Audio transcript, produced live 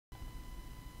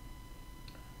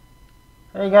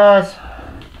Hey guys,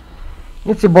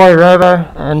 it's your boy Robo,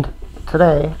 and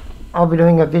today I'll be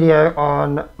doing a video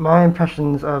on my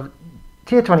impressions of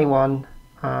Tier 21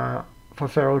 for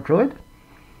Feral Druid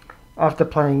after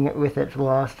playing with it for the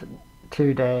last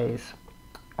 2 days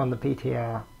on the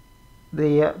PTR.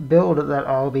 The build that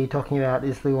I'll be talking about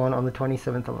is the one on the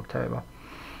 27th of October.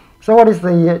 So what is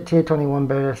the Tier 21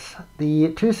 bonus?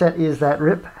 The 2 set is that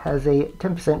Rip has a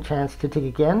 10% chance to tick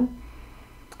again.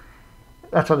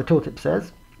 That's what the tooltip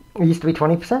says. It used to be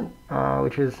 20%,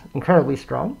 which is incredibly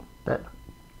strong, but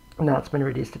now it's been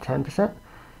reduced to 10%.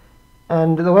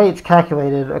 And the way it's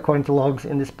calculated, according to logs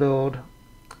in this build,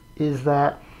 is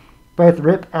that both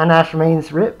Rip and Ash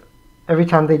Main's Rip, every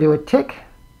time they do a tick,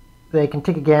 they can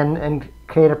tick again and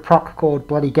create a proc called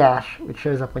Bloody Gash, which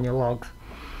shows up on your logs.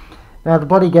 Now the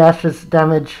Bloody Gash's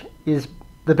damage is,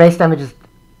 the base damage is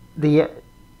the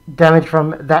damage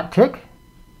from that tick,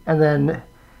 and then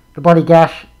the Bloody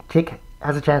Gash tick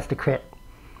has a chance to crit.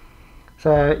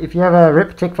 So if you have a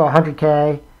Rip tick for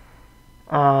 100k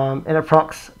and it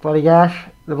procs Bloody Gash,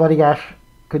 the Bloody Gash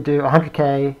could do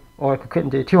 100k or it could crit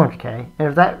and do 200k. And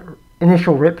if that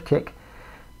initial Rip tick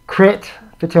crit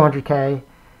for 200k,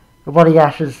 the Bloody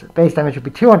Gash's base damage would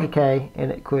be 200k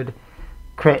and it could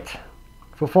crit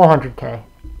for 400k.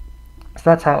 So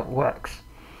that's how it works.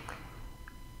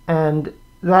 And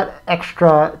that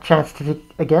extra chance to tick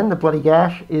again, the Bloody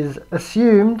Gash, is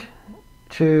assumed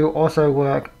to also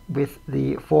work with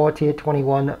the 4 Tier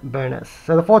 21 bonus.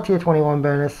 So the 4 Tier 21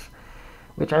 bonus,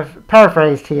 which I've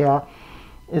paraphrased here,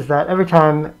 is that every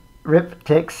time Rip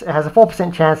ticks, it has a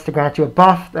 4% chance to grant you a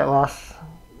buff that lasts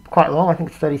quite long. I think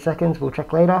it's 30 seconds, we'll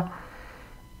check later.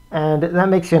 And that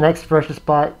makes your next Ferocious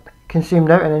Bite consume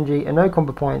no energy and no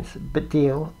combo points, but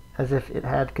deal as if it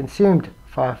had consumed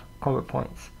 5 combo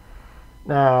points.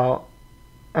 Now,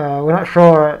 we're not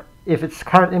sure if its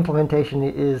current implementation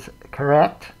is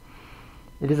correct.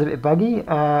 It is a bit buggy.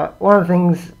 One of the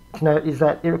things to note is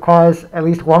that it requires at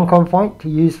least 1 combo point to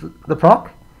use the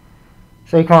proc.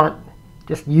 So you can't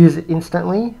just use it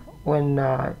instantly when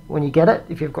you get it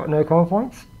if you've got no combo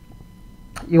points.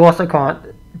 You also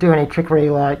can't do any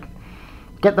trickery like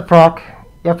get the proc,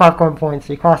 you have 5 combo points,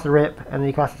 so you cast a Rip, and then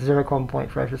you cast a 0 combo point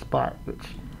Ferocious Bite, which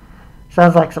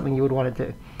sounds like something you would want to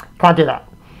do. Can't do that.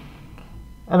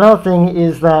 Another thing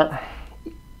is that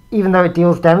even though it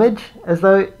deals damage as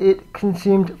though it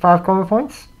consumed 5 combo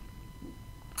points,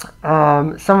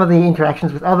 some of the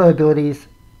interactions with other abilities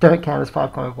don't count as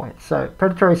 5 combo points. So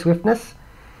Predatory Swiftness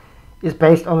is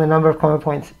based on the number of combo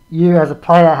points you as a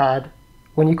player had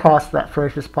when you cast that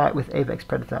Ferocious Bite with Apex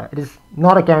Predator. It is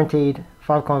not a guaranteed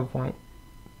 5 combo point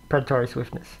Predatory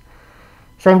Swiftness.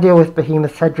 Same deal with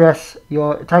Behemoth's Headdress.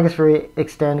 Your Tiger's Fury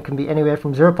extend can be anywhere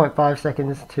from 0.5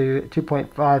 seconds to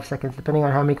 2.5 seconds, depending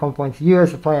on how many combo points you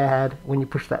as the player had when you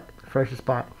pushed that Ferocious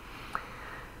Bite.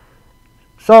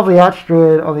 Solve the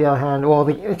Archdruid, on the other hand, well,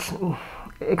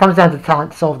 it comes down to the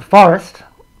talent to Solve the Forest.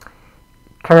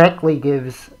 Correctly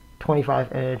gives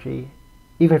 25 energy,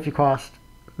 even if you cast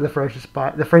the Ferocious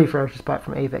Bite, the free Ferocious Bite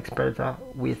from Apex Predator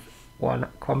with 1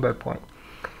 combo point.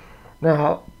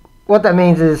 Now, what that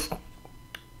means is,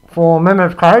 for Moment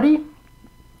of Clarity,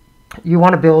 you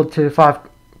want to build to 5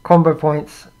 combo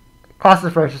points, cast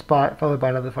the Ferocious Bite, followed by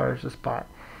another Ferocious Bite.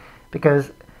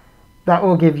 Because that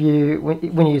will give you, when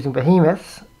you're using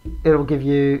Behemoths, it will give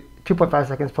you 2.5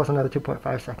 seconds plus another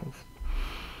 2.5 seconds.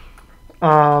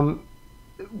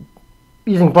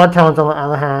 Using Blood Talons on the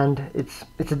other hand, it's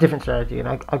a different strategy, and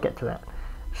I'll get to that.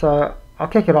 So I'll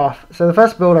kick it off. So the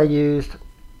first build I used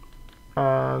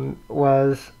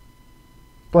was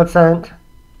Blood Scent,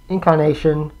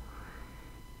 Incarnation,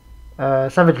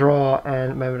 Savage Raw,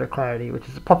 and Moment of Clarity, which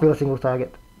is a popular single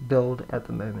target build at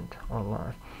the moment on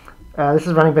live. This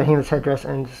is running Behemoth's Headdress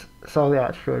and Soul the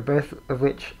Archdruid, both of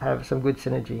which have some good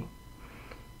synergy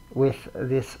with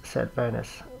this set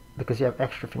bonus because you have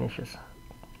extra finishes,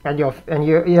 and you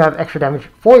have extra damage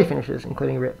for your finishes,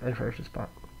 including Rip and Ferocious Bite.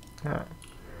 All right.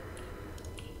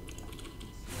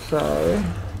 So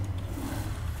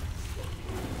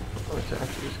let's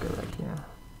actually just go back here.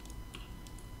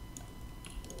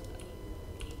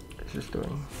 It's just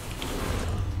doing.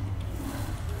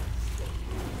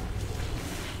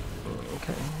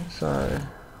 Okay, so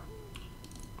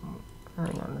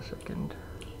hang on a second.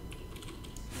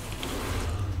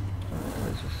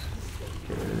 Let's just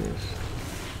get rid of this.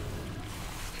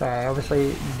 So I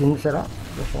obviously didn't set up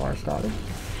before I started.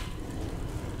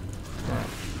 Alright,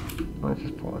 let's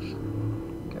just pause.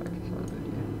 Okay,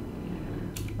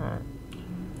 Alright.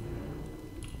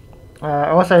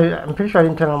 Also, I'm pretty sure I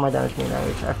didn't turn on my damage meter,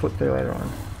 which I flipped through later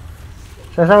on.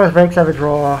 So as I was Break Savage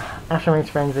Raw, Asher Main's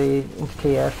Frenzy, into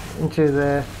TF, into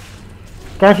the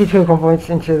guaranteed 2 combo points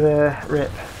into the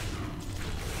rip.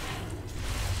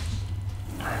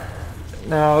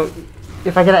 Now,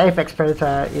 if I get an Apex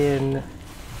Predator in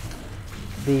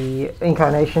the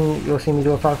Incarnation, you'll see me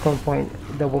do a 5 combo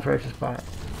point double Ferocious Bite.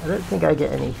 I don't think I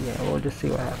get any here, we'll just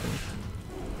see what happens.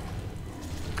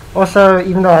 Also,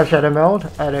 even though I have Shadow Meld,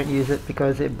 I don't use it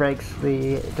because it breaks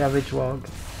the damage log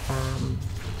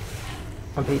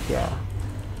on PTR.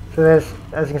 So there's,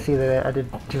 as you can see there, I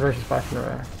did 2 Ferocious Bites in a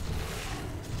row.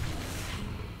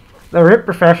 The rip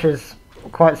refresh is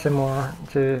quite similar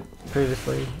to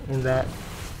previously in that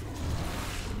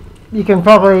you can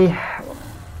probably,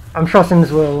 I'm sure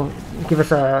Sims will give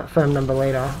us a firm number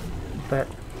later, but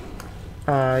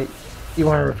you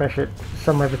want to refresh it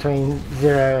somewhere between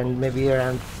 0 and maybe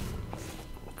around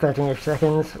 13ish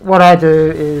seconds. What I do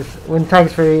is when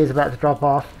Tags Free is about to drop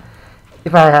off,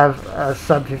 if I have a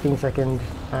sub 15 second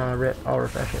rip, I'll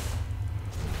refresh it.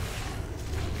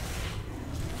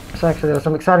 So actually there was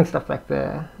some exciting stuff back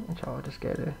there, which I'll just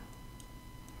go to.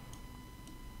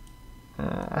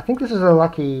 I think this is a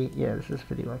lucky, yeah, this is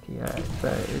pretty lucky. Alright, so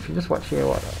if you just watch here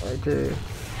what I do.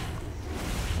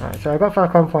 Alright, so I got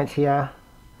 5 common points here.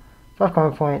 5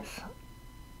 common points.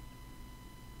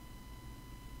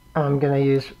 I'm going to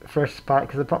use Ferocious Bite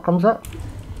because the pot comes up.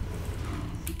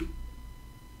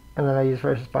 And then I use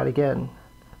Ferocious Bite again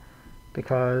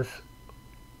because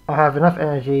I have enough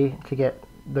energy to get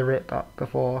the rip up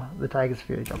before the Tiger's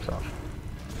Fury drops off.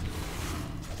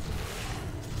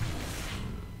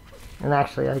 And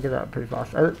actually I get it up pretty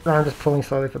fast. I'm just pulling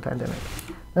slowly for Pandemic.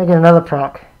 Then I get another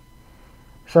proc.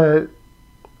 So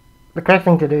the correct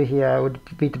thing to do here would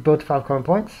be to build 5 common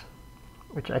points,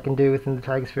 which I can do within the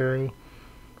Tiger's Fury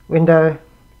window.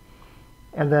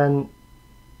 And then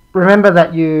remember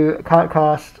that you can't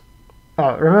cast.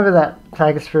 Remember that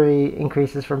Tiger's Fury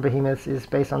increases from Behemoths is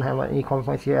based on how many common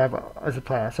points you have as a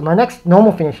player. So my next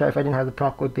normal finisher, if I didn't have the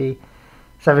proc, would be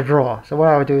Savage Roar. So what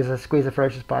I would do is I squeeze a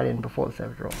Ferocious Bite in before the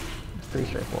Savage Roar. It's pretty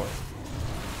straightforward.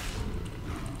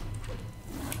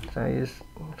 So I use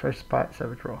Ferocious Bite,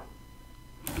 Savage Roar.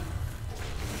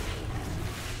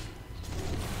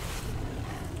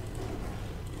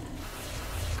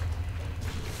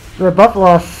 The buff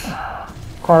loss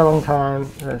quite a long time.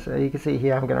 So you can see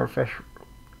here I'm going to refresh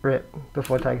rip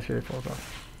before Tiger's Fury falls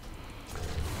off.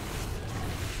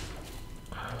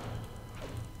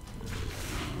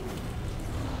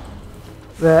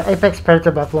 The Apex Predator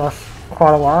buff lasts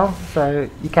quite a while, so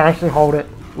you can actually hold it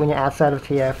when you're outside of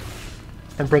TF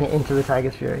and bring it into the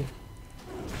Tiger's Fury.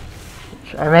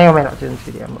 Which I may or may not do in this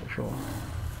video, I'm not sure.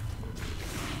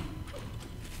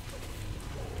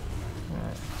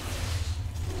 Right.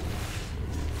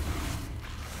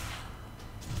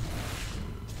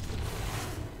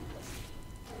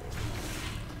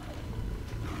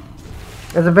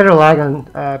 There's a bit of lag on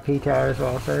PTR as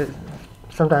well, so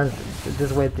sometimes it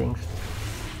does weird things.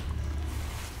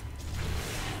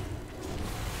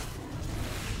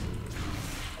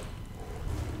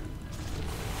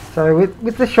 So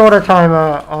with the shorter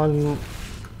timer on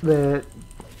with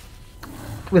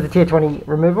the tier 20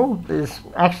 removal, there's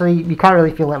actually, you can't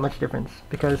really feel that much difference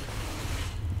because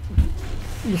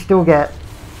you still get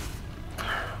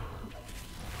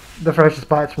the Ferocious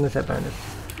Bites from the set bonus.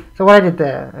 So what I did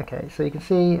there, okay, so you can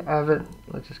see I have it,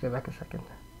 let's just go back a second.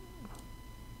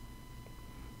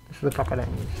 This is the proc I don't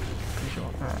use, pretty sure.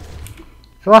 Alright.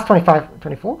 So last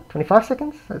 25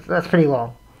 seconds? That's pretty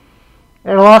long.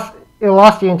 It'll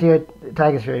last you into your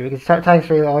Tiger's Fury because Tiger's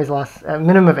Fury always lasts a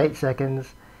minimum of 8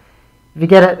 seconds. If you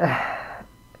get it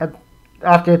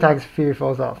after your Tiger's Fury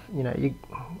falls off, you know,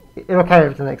 it'll carry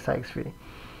over to the next Tiger's Fury.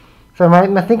 So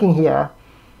my thinking here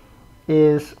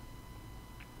is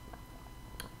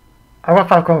I got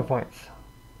 5 combo points.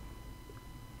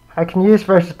 I can use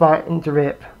Ferocious Bite into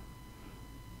rip,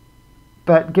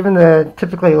 but given the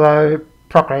typically low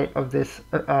proc rate of this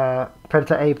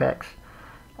Predator Apex,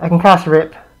 I can cast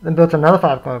rip, then build another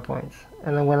 5 combo points,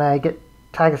 and then when I get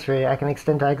Tiger's Fury, I can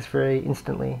extend Tiger's Fury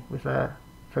instantly with a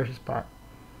Ferocious Bite.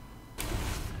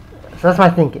 So that's my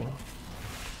thinking.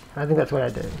 I think that's what I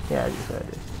do. Yeah, that's what I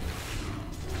do.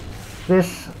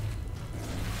 This,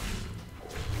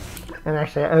 and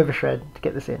actually I overshred to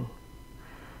get this in.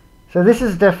 So this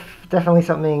is definitely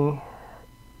something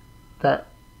that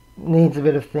needs a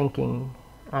bit of thinking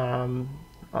on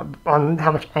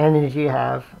how much energy you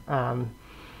have.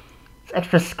 It's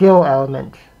extra skill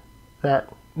element that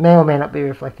may or may not be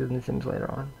reflected in the Sims later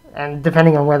on, and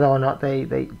depending on whether or not they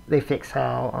fix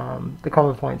how the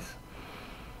combo points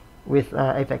with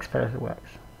Apex Predator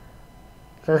works.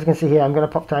 So as you can see here, I'm going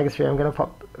to pop Tiger's Fury, I'm going to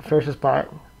pop Ferocious Bite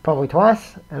probably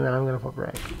twice, and then I'm going to pop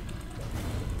Ray.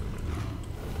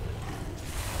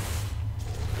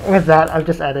 with that, I've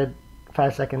just added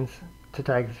 5 seconds to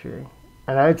Tiger's Fury.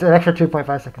 And it's an extra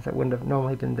 2.5 seconds that wouldn't have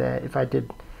normally been there if I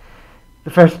did the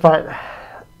first fight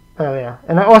earlier.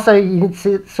 And also, you can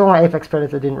see, saw my Apex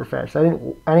Predator didn't refresh,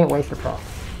 so I didn't waste the proc.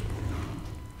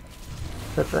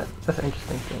 That's an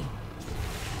interesting thing.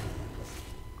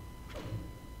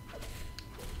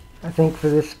 I think for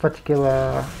this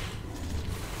particular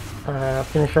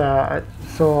finisher, I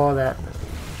saw that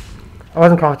I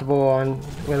wasn't comfortable on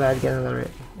whether I'd get another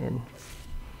hit in.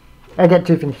 I get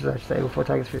 2 finishes, I should say, before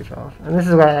Tiger's Fury fell off. And this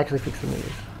is where I actually fixed the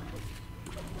moves.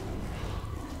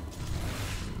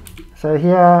 So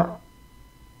here,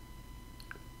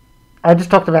 I just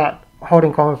talked about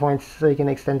holding combo points so you can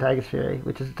extend Tiger's Fury,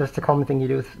 which is just a common thing you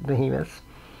do with behemoths.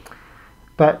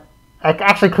 But I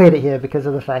actually cleared it here because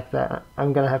of the fact that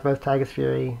I'm going to have both Tiger's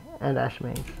Fury and Ash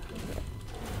mains.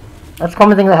 That's a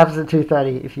common thing that happens at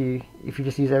 230 if you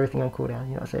just use everything on cooldown.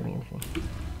 You're not saving anything.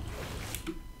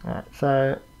 Alright,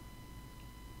 so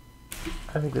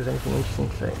I don't think there's anything interesting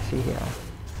to see here.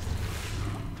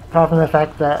 Apart from the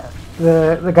fact that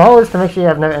the goal is to make sure you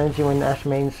have no energy when Ash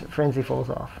main's Frenzy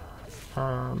falls off.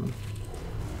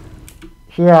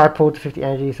 Here I pulled to 50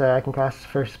 energy so I can cast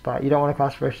First Spite. You don't want to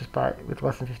cast First Spite with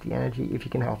less than 50 energy if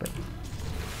you can help it.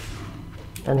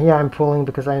 And here I'm pulling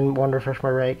because I want to refresh my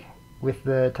Rake with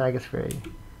the Tiger's Fury.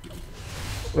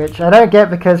 Which I don't get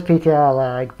because PTR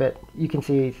lag, but you can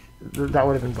see that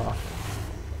would have been buffed.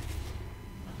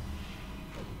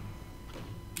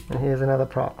 And here's another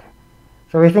proc.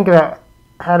 So we think about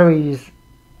how do we use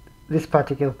this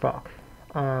particular proc.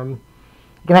 You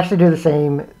can actually do the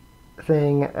same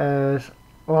thing as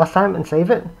last time and save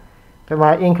it, but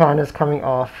my incline is coming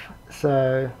off,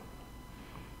 so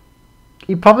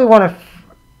you probably want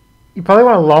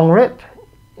a long rip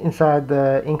inside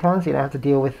the incline, so you don't have to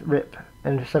deal with rip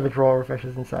and Savage Roar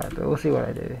refreshes inside. But we'll see what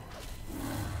I do.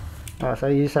 So I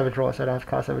use Savage Roar, so I don't have to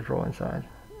cast Savage Roar inside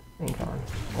incline,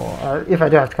 or if I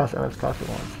do have to cast it, I have to cast it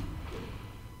once.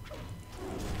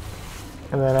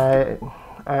 And then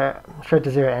I shred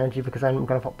to 0 energy because I'm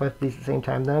going to pop both of these at the same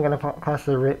time. Then I'm going to cast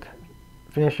the Rip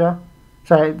finisher.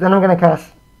 So then I'm going to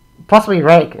cast possibly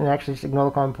Rake and actually just ignore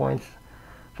the common points,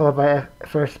 followed by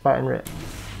First Spite and Rip.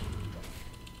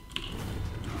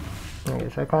 Okay,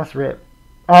 so I cast Rip.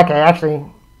 Okay, actually,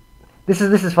 this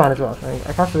is fine as well. So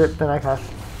I cast the Rip, then I cast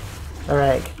a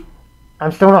Rake.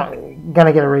 I'm still not going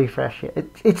to get a refresh here.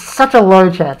 It's such a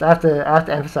low chance. I have to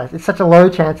emphasize, it's such a low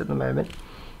chance at the moment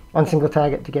on single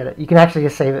target to get it. You can actually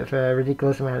just save it for a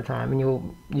ridiculous amount of time and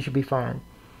you should be fine.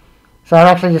 So I've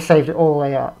actually just saved it all the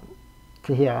way up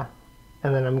to here,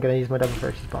 and then I'm going to use my double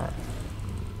First Spite.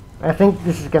 I think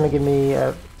this is going to give me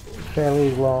a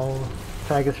fairly long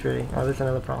Tiger's Fury. Oh, there's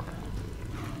another proc.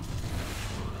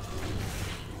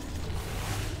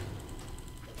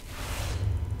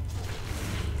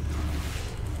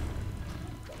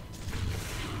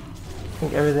 I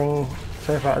think everything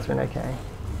so far has been okay.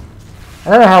 I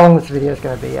don't know how long this video is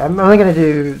going to be. I'm only going to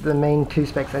do the main 2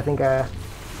 specs I think are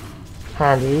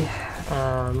handy.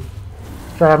 So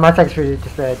my Tiger's Fury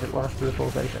just there just lasted the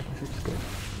full 30 seconds, which is good.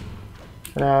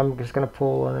 So now I'm just going to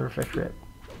pull and then refresh Rip.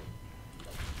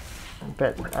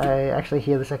 But I actually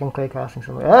hear the second clear casting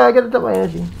somewhere. Oh, I got to double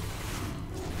energy.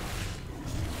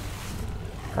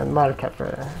 I might have kept for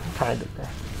a tiny bit there.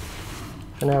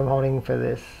 So now I'm holding for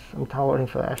this. I'm holding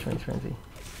for the Ash Main's Frenzy.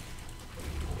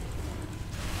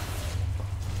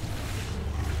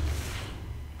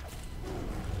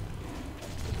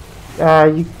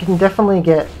 You can definitely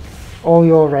get all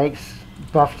your rakes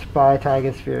buffed by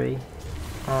Tiger's Fury.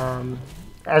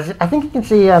 As I think you can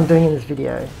see I'm doing in this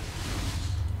video.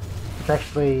 It's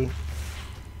actually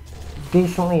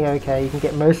decently okay. You can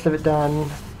get most of it done.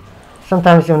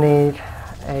 Sometimes you'll need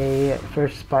a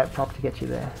First Spite proc to get you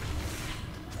there.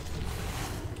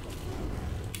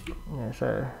 Yeah,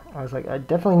 so I was like, I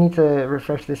definitely need to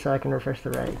refresh this so I can refresh the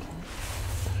rake.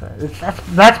 So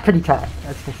that's pretty tight,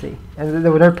 as you can see. And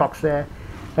there were no procs there.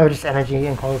 They were just energy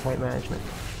and combo point management.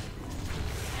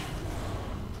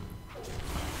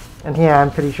 And here I'm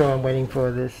pretty sure I'm waiting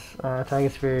for this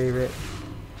Tiger's Fury Rip.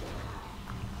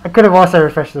 I could have also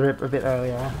refreshed the Rip a bit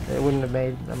earlier. It wouldn't have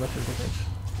made that much of a difference.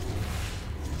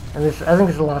 And this, I think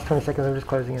this is the last 20 seconds, I'm just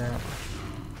closing it out.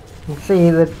 You can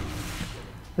see that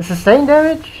the sustained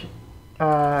damage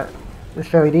is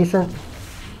fairly decent.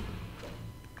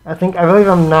 I believe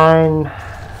I'm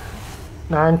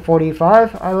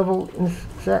 945 eye level in this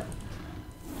set.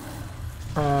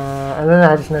 And then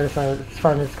I just noticed it's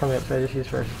 5 minutes coming up, so I just use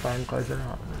First Spite and close it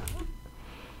out.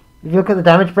 If you look at the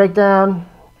damage breakdown,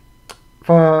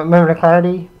 for a moment of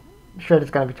clarity, Shred is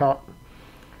going to be top.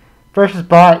 First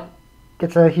Spite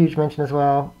gets a huge mention as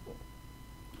well.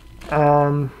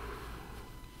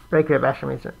 Rake Rip,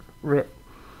 Ashmane's Rip.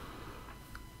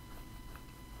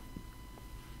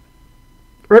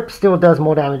 Rip still does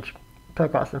more damage per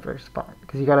cast than Ferocious Bite,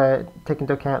 because you gotta take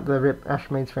into account the Rip,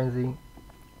 Ashmane's Frenzy,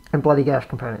 and Bloody Gash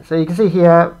components. So you can see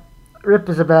here, Rip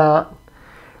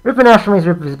and Ashmane's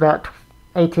Rip is about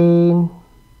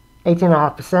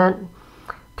 18.5%.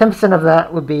 10% of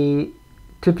that would be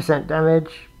 2%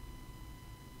 damage.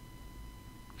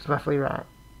 It's roughly right.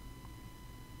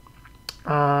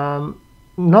 Not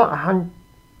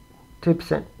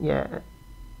 2%. Yeah,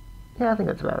 I think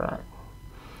that's about right.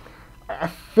 I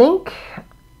think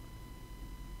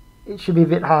it should be a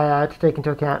bit higher to take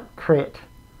into account crit.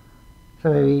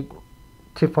 So maybe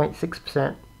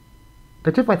 2.6%.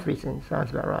 But 2.3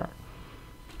 sounds about right.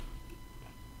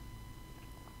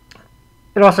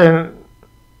 It also...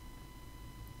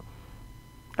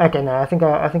 Okay, no, I think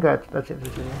that's it for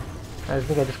this video. I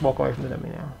think I just walk away from the dummy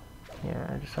now.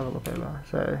 Yeah, I just have a look over.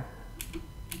 So,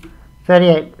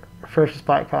 38 Ferocious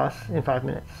Bite casts in 5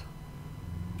 minutes.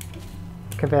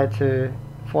 Compared to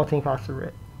 14 casts of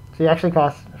Rip. So you actually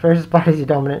cast Ferocious Bite as your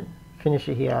dominant,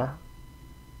 finisher here.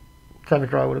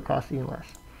 Savage Roar would have cost even less.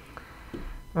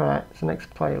 Alright, so next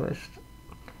playlist.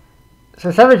 So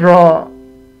Savage Roar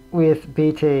with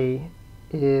BT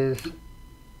is...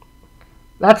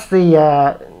 That's the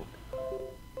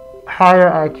higher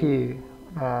IQ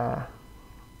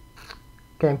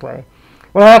gameplay.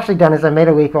 What I've actually done is I made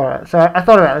a weak aura. So I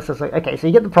thought about this. I was like, okay, so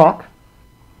you get the proc.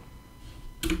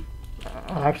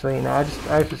 Actually, no, I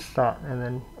just start and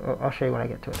then I'll show you when I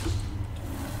get to it.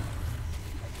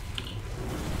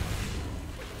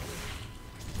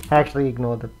 I actually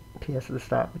ignored the PS at the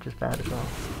start, which is bad as well.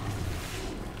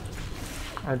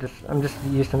 I'm just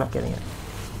used to not getting it.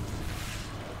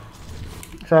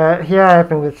 So here I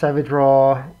open with Savage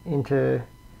Roar into...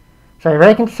 So I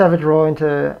rake into Savage Roar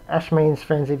into Ashmane's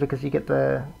Frenzy because you get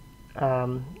the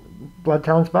Blood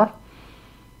Talons buff.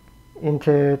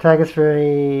 Into Tiger's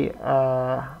Fury,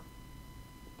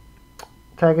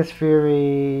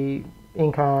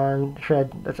 Incon,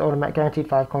 Shred, that's automatic, guaranteed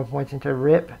 5 comp points into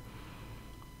Rip.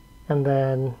 And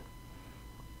then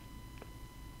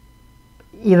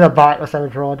either Bite or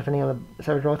Savage Roar, depending on the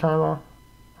Savage Roar timer.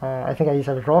 I think I use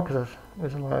Savage Roar because it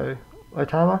was a low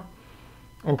timer.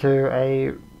 Into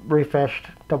a refreshed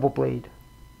double bleed.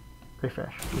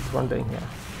 Refresh, this is what I'm doing here.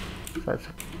 So that's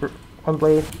one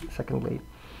bleed, second bleed.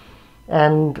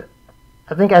 And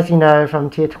I think, as you know from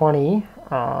tier 20,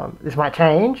 this might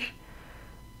change,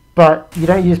 but you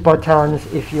don't use Blood Talons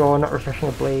if you're not refreshing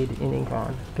a bleed in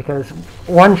Incon, because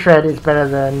one shred is better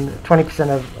than 20%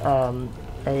 of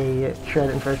a shred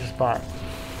in Ferocious Bite.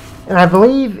 And I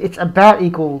believe it's about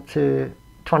equal to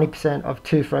 20% of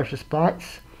 2 Ferocious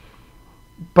Bites,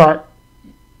 but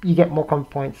you get more comp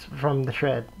points from the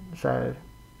shred, so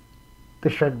the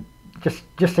shred,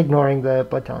 just ignoring the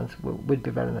Blood Talons would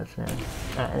be better than this now.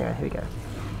 Anyway, here we go.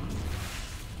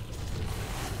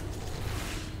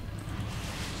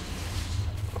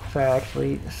 So I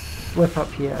actually slip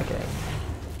up here, okay.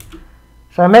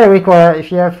 So I made a weak aura.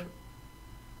 If you have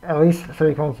at least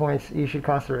 3 comp points, you should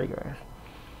cast the Regrowth.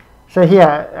 So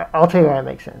here, I'll tell you why it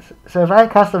makes sense. So if I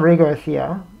cast the Regrowth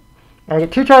here, I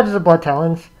get 2 charges of Blood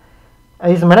Talons. I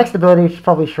use my next ability, which is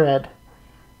probably Shred.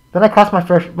 Then I cast my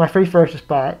free Ferocious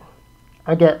Bite.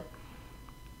 I'll get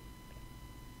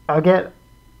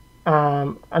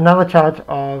another charge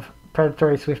of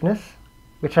Predatory Swiftness,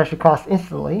 which I should cast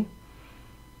instantly.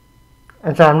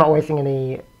 And so I'm not wasting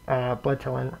any Blood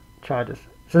Talon charges.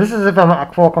 So this is if I'm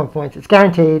at 4 comp points. It's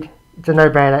guaranteed. It's a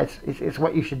no-brainer. It's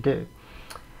what you should do.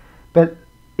 But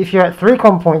if you're at 3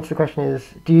 comp points, the question is,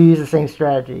 do you use the same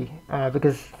strategy?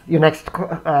 Because your next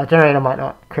generator might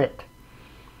not crit.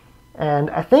 And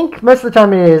I think most of the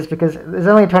time it is, because there's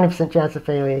only a 20% chance of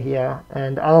failure here,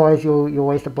 and otherwise you'll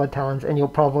waste the Blood Talons, and you'll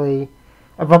probably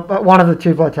one of the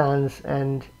 2 Blood Talons,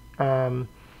 and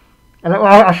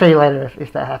I'll show you later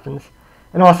if that happens.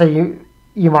 And also you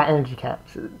might energy cap.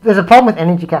 So there's a problem with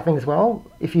energy capping as well.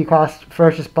 If you cast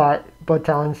Ferocious Bite, Blood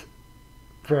Talons,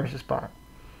 Ferocious Bite.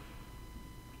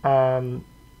 And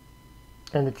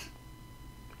it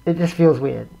just feels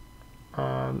weird.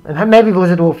 And maybe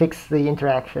Blizzard will fix the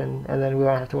interaction, and then we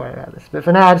won't have to worry about this. But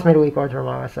for now, I just made a weak aura to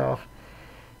remind myself,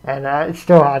 and it's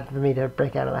still hard for me to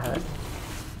break out of the habit.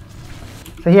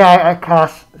 So here I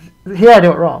cast. Here I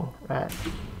do it wrong, right?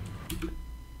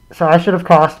 So I should have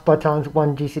cast Blood Talons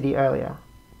 1 GCD earlier,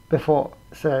 before.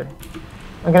 So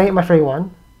I'm gonna get my free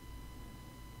one.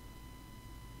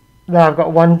 Now I've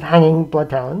got 1 hanging Blood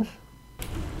Talons.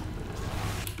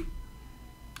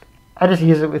 I just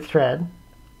use it with Shred.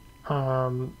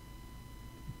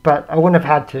 But I wouldn't have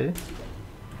had to.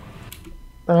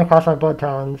 Then I cast my Blood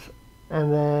Talons,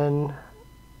 and then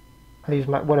I use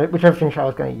my whichever finisher I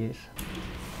was going to use,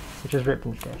 which is Rip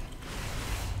in this case.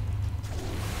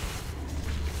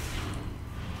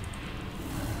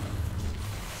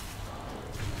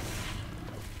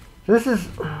 So this is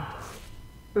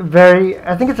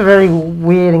I think it's a very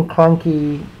weird and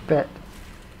clunky, but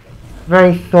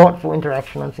very thoughtful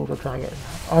interaction on single target.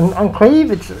 On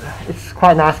cleave, it's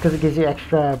quite nice because it gives you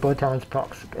extra blood talons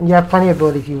procs, and you have plenty of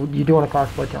abilities you do want to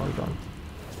cast blood talons on.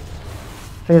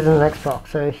 So here's the next proc.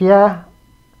 So here,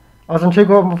 I was on 2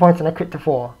 golden points and I crit to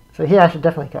 4. So here I should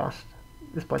definitely cast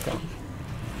this blood talons.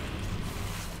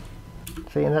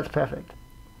 See, and that's perfect.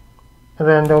 And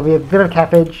then there'll be a bit of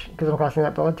cappage because I'm casting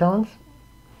that blood talons.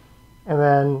 And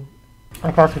then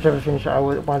I cast whichever finisher I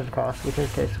wanted to cast, which in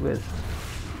this case was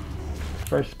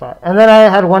first spot. And then I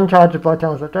had 1 charge of blood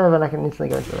talons left over and I can instantly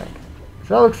go into the rank.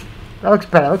 So that looks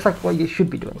better. That looks like what you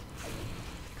should be doing.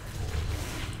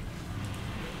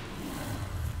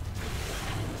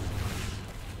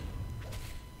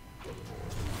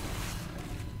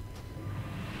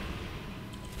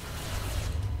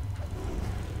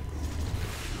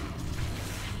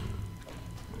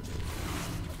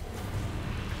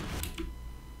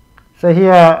 So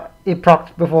here it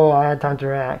procced before I had time to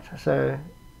react, so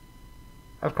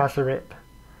I've cast a Rip.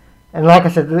 And like I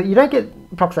said, you don't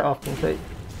get procs that often, so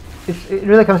it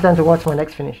really comes down to what's my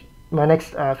next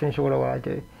finisher, what do I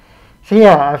do. So here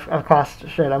I've cast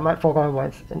straight, I'm at 4 common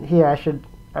points, and here I should,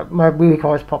 my wee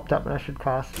card has popped up and I should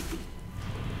cast,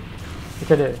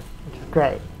 which I do, which is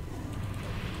great.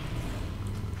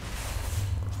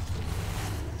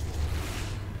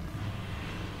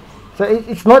 So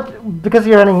it's not, because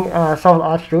you're running Soul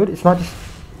Archdruid, it's not just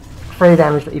free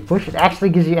damage that you push, it actually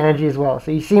gives you energy as well.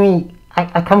 So you see me,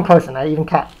 I come close and I even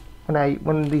cut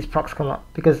when these procs come up,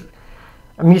 because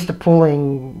I'm used to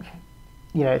pulling,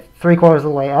 you know, 3/4 of the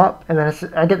way up, and then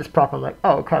I get this proc, I'm like,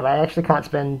 oh crap, I actually can't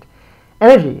spend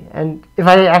energy, and if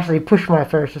I actually push my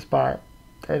Ferocious Bite,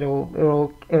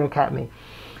 it'll cap me.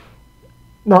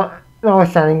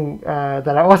 Notwithstanding that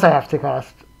I also have to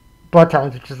cast Blood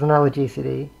Talons, which is another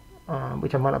GCD.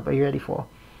 Which I might not be ready for.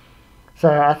 So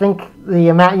I think the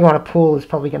amount you want to pull is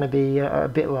probably going to be a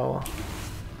bit lower.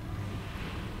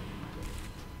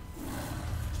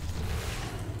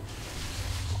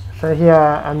 So here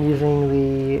I'm using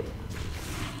the...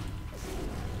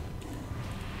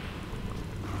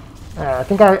 I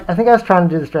think I was trying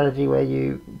to do the strategy where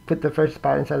you put the first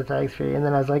spot inside the tag tree, and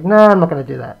then I was like, no, I'm not going to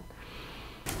do that.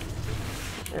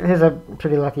 Here's a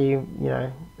pretty lucky, you know,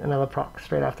 another proc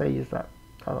straight after I used that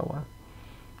other one.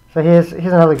 So here's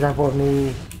another example of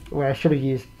me where I should have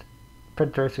used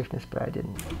Predatory Swiftness, but I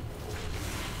didn't.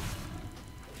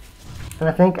 And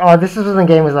I think, oh, this is when the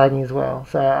game was lagging as well.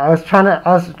 So I was trying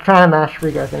to mash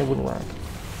Rigos and it wouldn't work.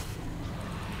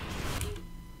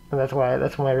 And that's why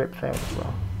my Rip failed as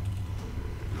well.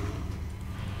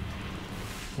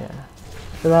 Yeah.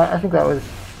 So I think that was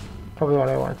probably what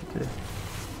I wanted to do.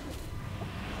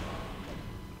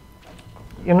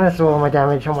 You notice all my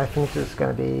damage on my finishes is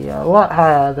going to be a lot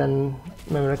higher than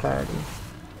Moment of Clarity.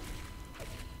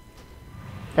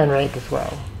 And rank as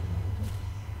well.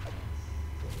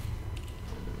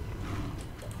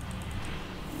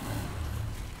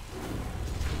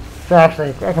 So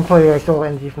actually, I completely wasted all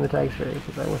energy from the tag tree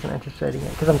because I wasn't anticipating it,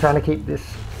 because I'm trying to keep this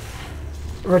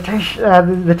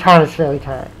rotation, the time is fairly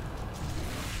tight.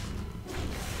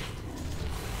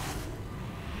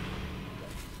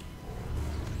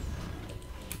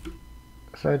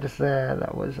 So just there,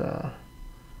 that was,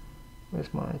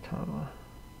 where's my timer?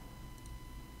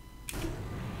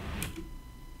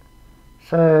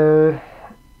 So,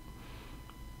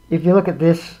 if you look at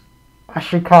this, I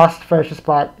should cast Ferocious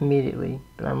Bite immediately,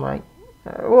 but I'm like,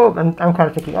 well, I'm kind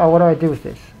of thinking, oh, what do I do with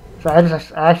this? So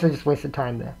I actually just wasted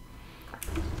time there.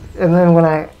 And then when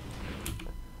I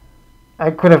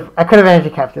could have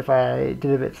energy capped if I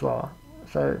did a bit slower.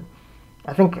 So,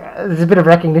 I think there's a bit of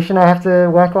recognition I have to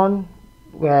work on,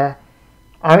 where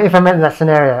if I'm in that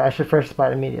scenario, I should Ferocious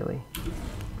Bite immediately,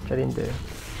 which I didn't do.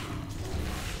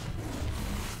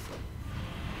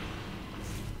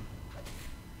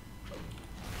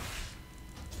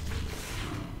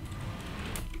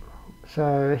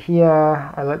 So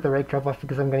here, I let the rake drop off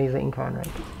because I'm going to use the Incline rake.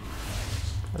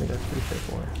 I think that's pretty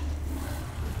straightforward.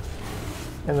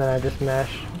 And then I just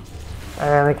mash. I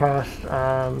only cast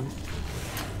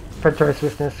Predatory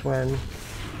Swiftness when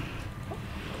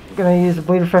I'm going to use the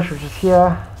Bleed Refresh, which is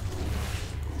here.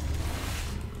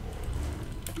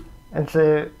 And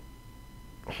so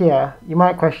here, you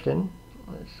might question,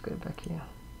 let's go back here.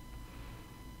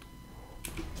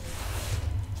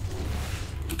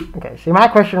 Okay, so you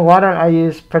might question, why don't I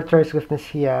use Predatory Swiftness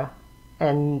here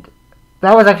and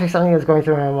that was actually something that was going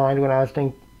through my mind when I was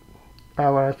doing when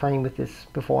I was playing with this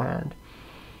beforehand.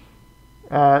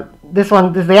 The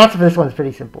answer for this one is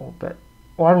pretty simple, but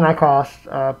why didn't I cast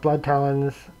Blood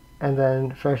Talons and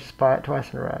then Ferocious Bite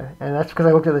twice in a row? And that's because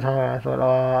I looked at the timer and I thought,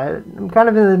 I'm kind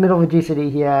of in the middle of a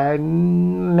GCD here, I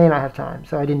may not have time,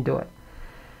 so I didn't do it.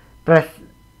 But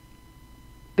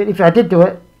if I did do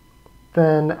it,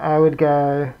 then I would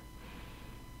go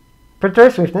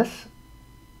Predatory Swiftness,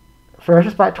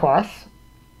 Ferocious Bite twice,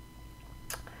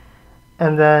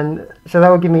 and then, so that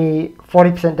would give me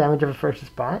 40% damage of a Ferocious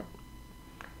Bite.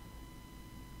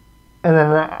 And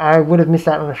then I would have missed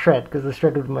out on a Shred, because the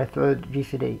Shred would be my third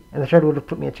GCD, and the Shred would have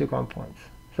put me at 2 common points.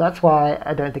 So that's why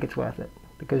I don't think it's worth it,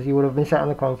 because you would have missed out on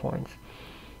the common points.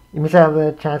 You miss out on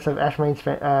the chance of Ashmane's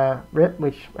Rip,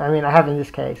 which, I mean, I have in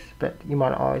this case, but you might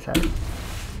not always have it.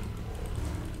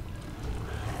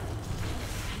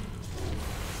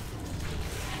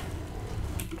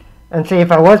 And see,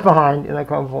 if I was behind in that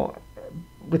common point,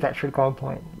 with that Shred common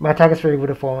point, my Tiger Fury would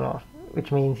have fallen off,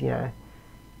 which means, you know,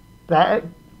 that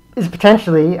is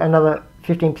potentially another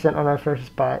 15% on our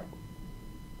first bite.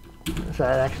 So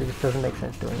it actually just doesn't make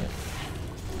sense doing it.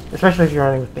 Especially if you're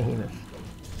running with Behemoths.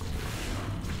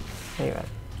 Anyway.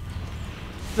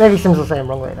 Maybe Sims will say I'm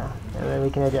wrong later, and then we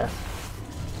can adjust.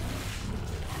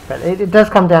 But it does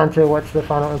come down to what's the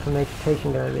final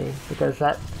implementation going to be, because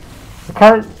the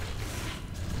current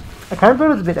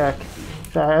build is a bit irk,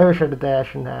 so I overshredded there, I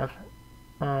shouldn't have.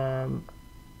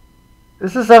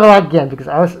 This is server lag again, because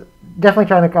I was definitely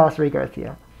trying to cast Regrowth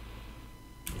here.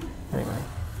 Anyway.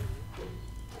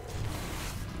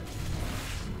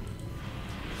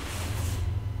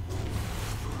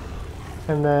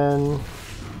 And then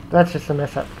that's just a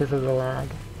mess up because of the lag.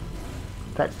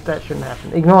 That shouldn't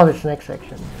happen. Ignore this next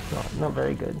section. It's not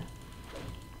very good.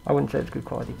 I wouldn't say it's good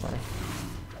quality play.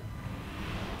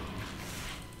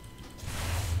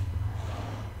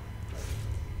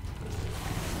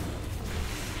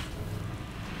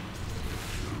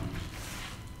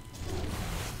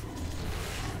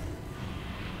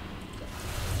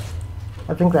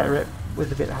 I think that rip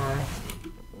was a bit high.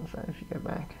 So if you go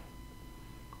back.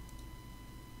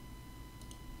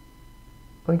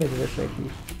 I think I did a safety.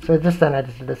 So just then I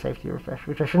just did a safety refresh,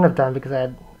 which I shouldn't have done because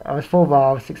I was full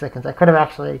bar with 6 seconds. I could have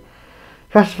actually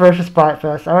crashed Ferocious Bite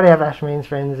first. I already have Ashmane's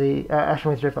Frenzy,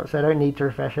 Ashmane's Rip up, so I don't need to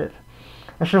refresh it.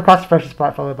 I should have cast Ferocious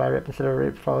Bite followed by Rip instead of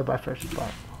Rip followed by Ferocious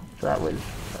Bite. So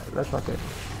that's not good.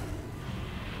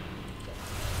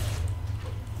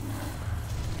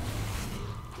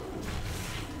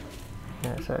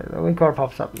 Yeah, so the weak core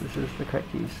pops up, this is the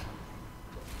correct use.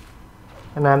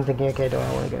 And now I'm thinking, okay, do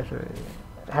I want to go through it?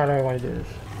 How do I want to do this?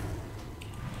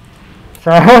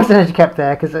 So I always energy cap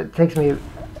there because it takes me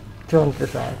too long to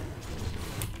decide.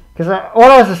 Because all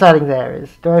I was deciding there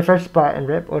is, do I first bite and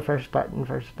rip or first bite and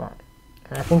first bite?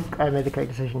 And I think I made the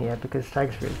correct decision here because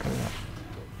Tiger Spirit is coming up.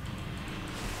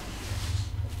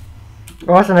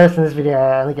 I also noticed in this video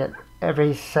I only get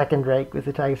every second rake with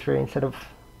the Tiger Spirit instead of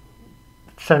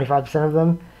 75% of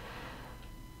them.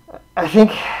 I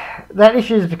think that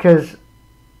issue is because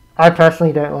I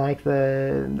personally don't like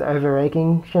the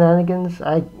over-raking shenanigans.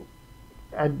 I'm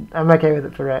okay with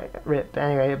it for rip.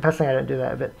 Anyway, personally I don't do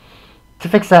that, but to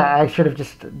fix that I should have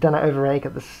just done an over-rake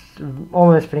at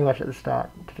almost pretty much at the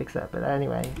start to fix that. But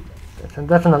anyway,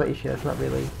 that's another issue. That's not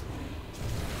really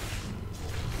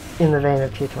in the vein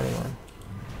of Tier 21.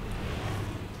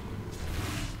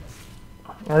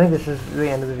 I think this is the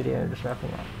end of the video, just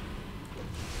wrapping up.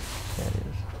 There it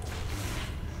is.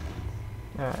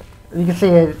 Alright, you can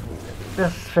see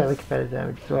that's fairly competitive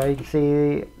damage as well. You can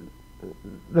see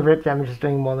the rip damage is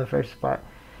doing more than first bite.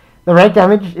 The rake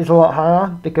damage is a lot higher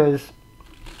because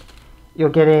you're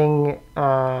getting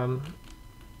 20%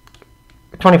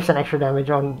 extra damage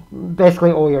on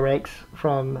basically all your rakes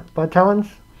from Blood Talons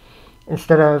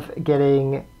instead of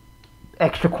getting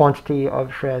extra quantity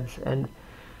of shreds and,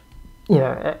 you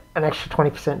know, an extra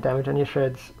 20% damage on your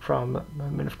shreds from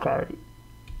Moment of Clarity.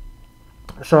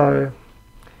 So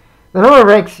the number of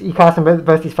rakes you cast in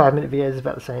both these 5-minute videos is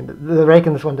about the same, but the rake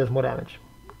in this one does more damage,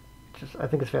 which is, I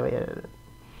think, is fairly evident.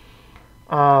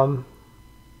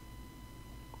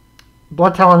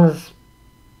 Blood Talons,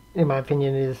 in my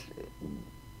opinion, is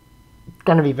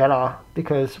going to be better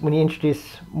because when you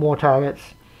introduce more targets,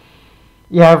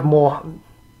 you have more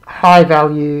high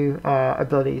value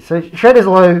abilities. So Shred is a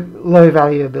low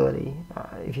value ability,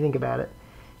 if you think about it,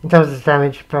 in terms of its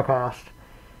damage per cast.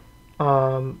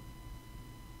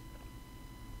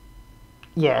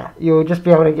 Yeah, you'll just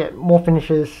be able to get more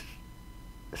finishes.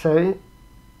 So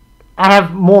I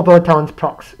have more Blood Talons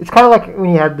procs. It's kind of like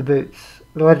when you had the boots,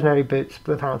 the legendary boots,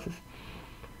 Blood Talons.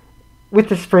 with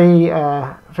this free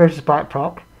Ferocious Bite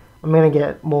proc, I'm going to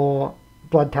get more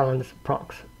Blood Talons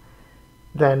procs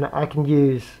than I can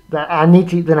use, that I need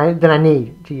to, than I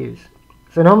need to use.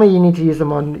 So normally you need to use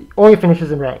them on all your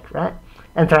finishers and rake, right?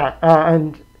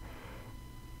 And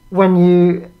when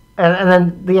you, and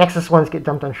then the excess ones get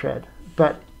dumped on shred.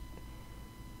 But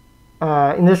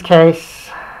in this case,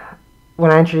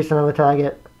 when I introduce another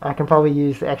target, I can probably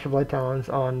use the extra Blood Talons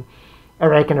on a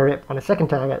rake and a rip on a second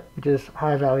target, which is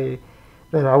higher value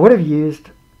than I would have used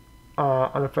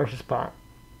on a Ferocious Bite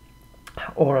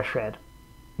or a shred,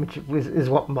 which is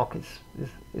what Mock is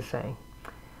saying.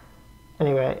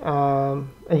 Anyway,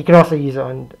 and you can also use it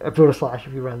on a Brutal Slash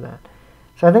if you run that.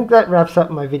 So I think that wraps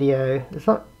up my video. There's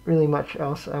not really much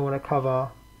else I want to cover.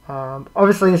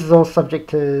 Obviously this is all subject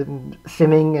to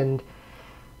simming and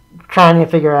trying to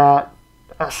figure out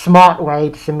a smart way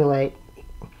to simulate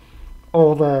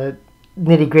all the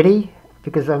nitty gritty,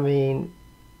 because I mean,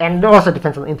 and it also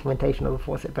depends on the implementation of the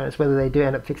 4-set bonus, whether they do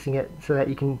end up fixing it so that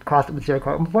you can cast it with 0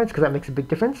 combat points, because that makes a big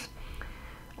difference.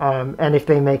 And if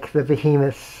they make the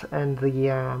Behemoths and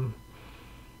the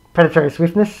Predatory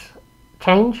Swiftness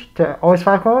change to always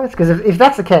 5 combat points, because if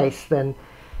that's the case, then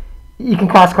you can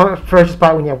cast Ferocious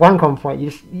Bite when you have 1 combat point.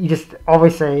 You just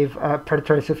always save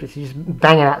Predatory Swiftness. You just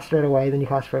bang it out straight away, then you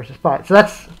cast Ferocious Bite. So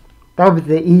that would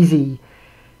be the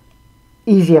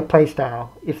easier playstyle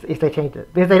if they change it.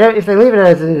 But if they leave it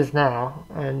as it is now,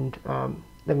 and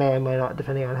they may or may not,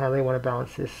 depending on how they want to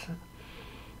balance this,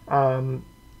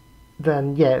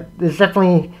 then yeah, there's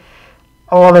definitely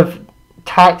a lot of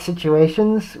tight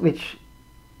situations which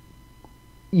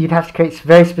you'd have to create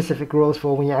very specific rules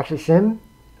for when you actually sim.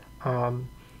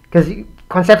 Because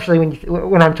conceptually,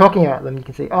 when I'm talking about them, you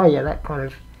can see, oh yeah, that kind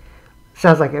of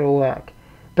sounds like it'll work.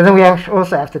 But then we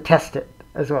also have to test it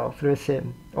as well through a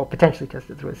sim, or potentially test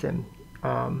it through a sim,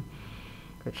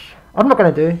 which I'm not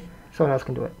going to do. Someone else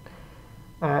can do it.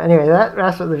 Anyway, that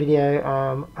wraps up the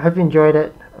video. I hope you enjoyed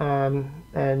it,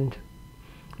 and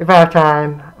if I have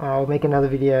time, I'll make another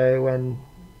video when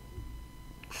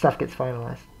stuff gets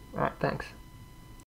finalized. Alright, thanks.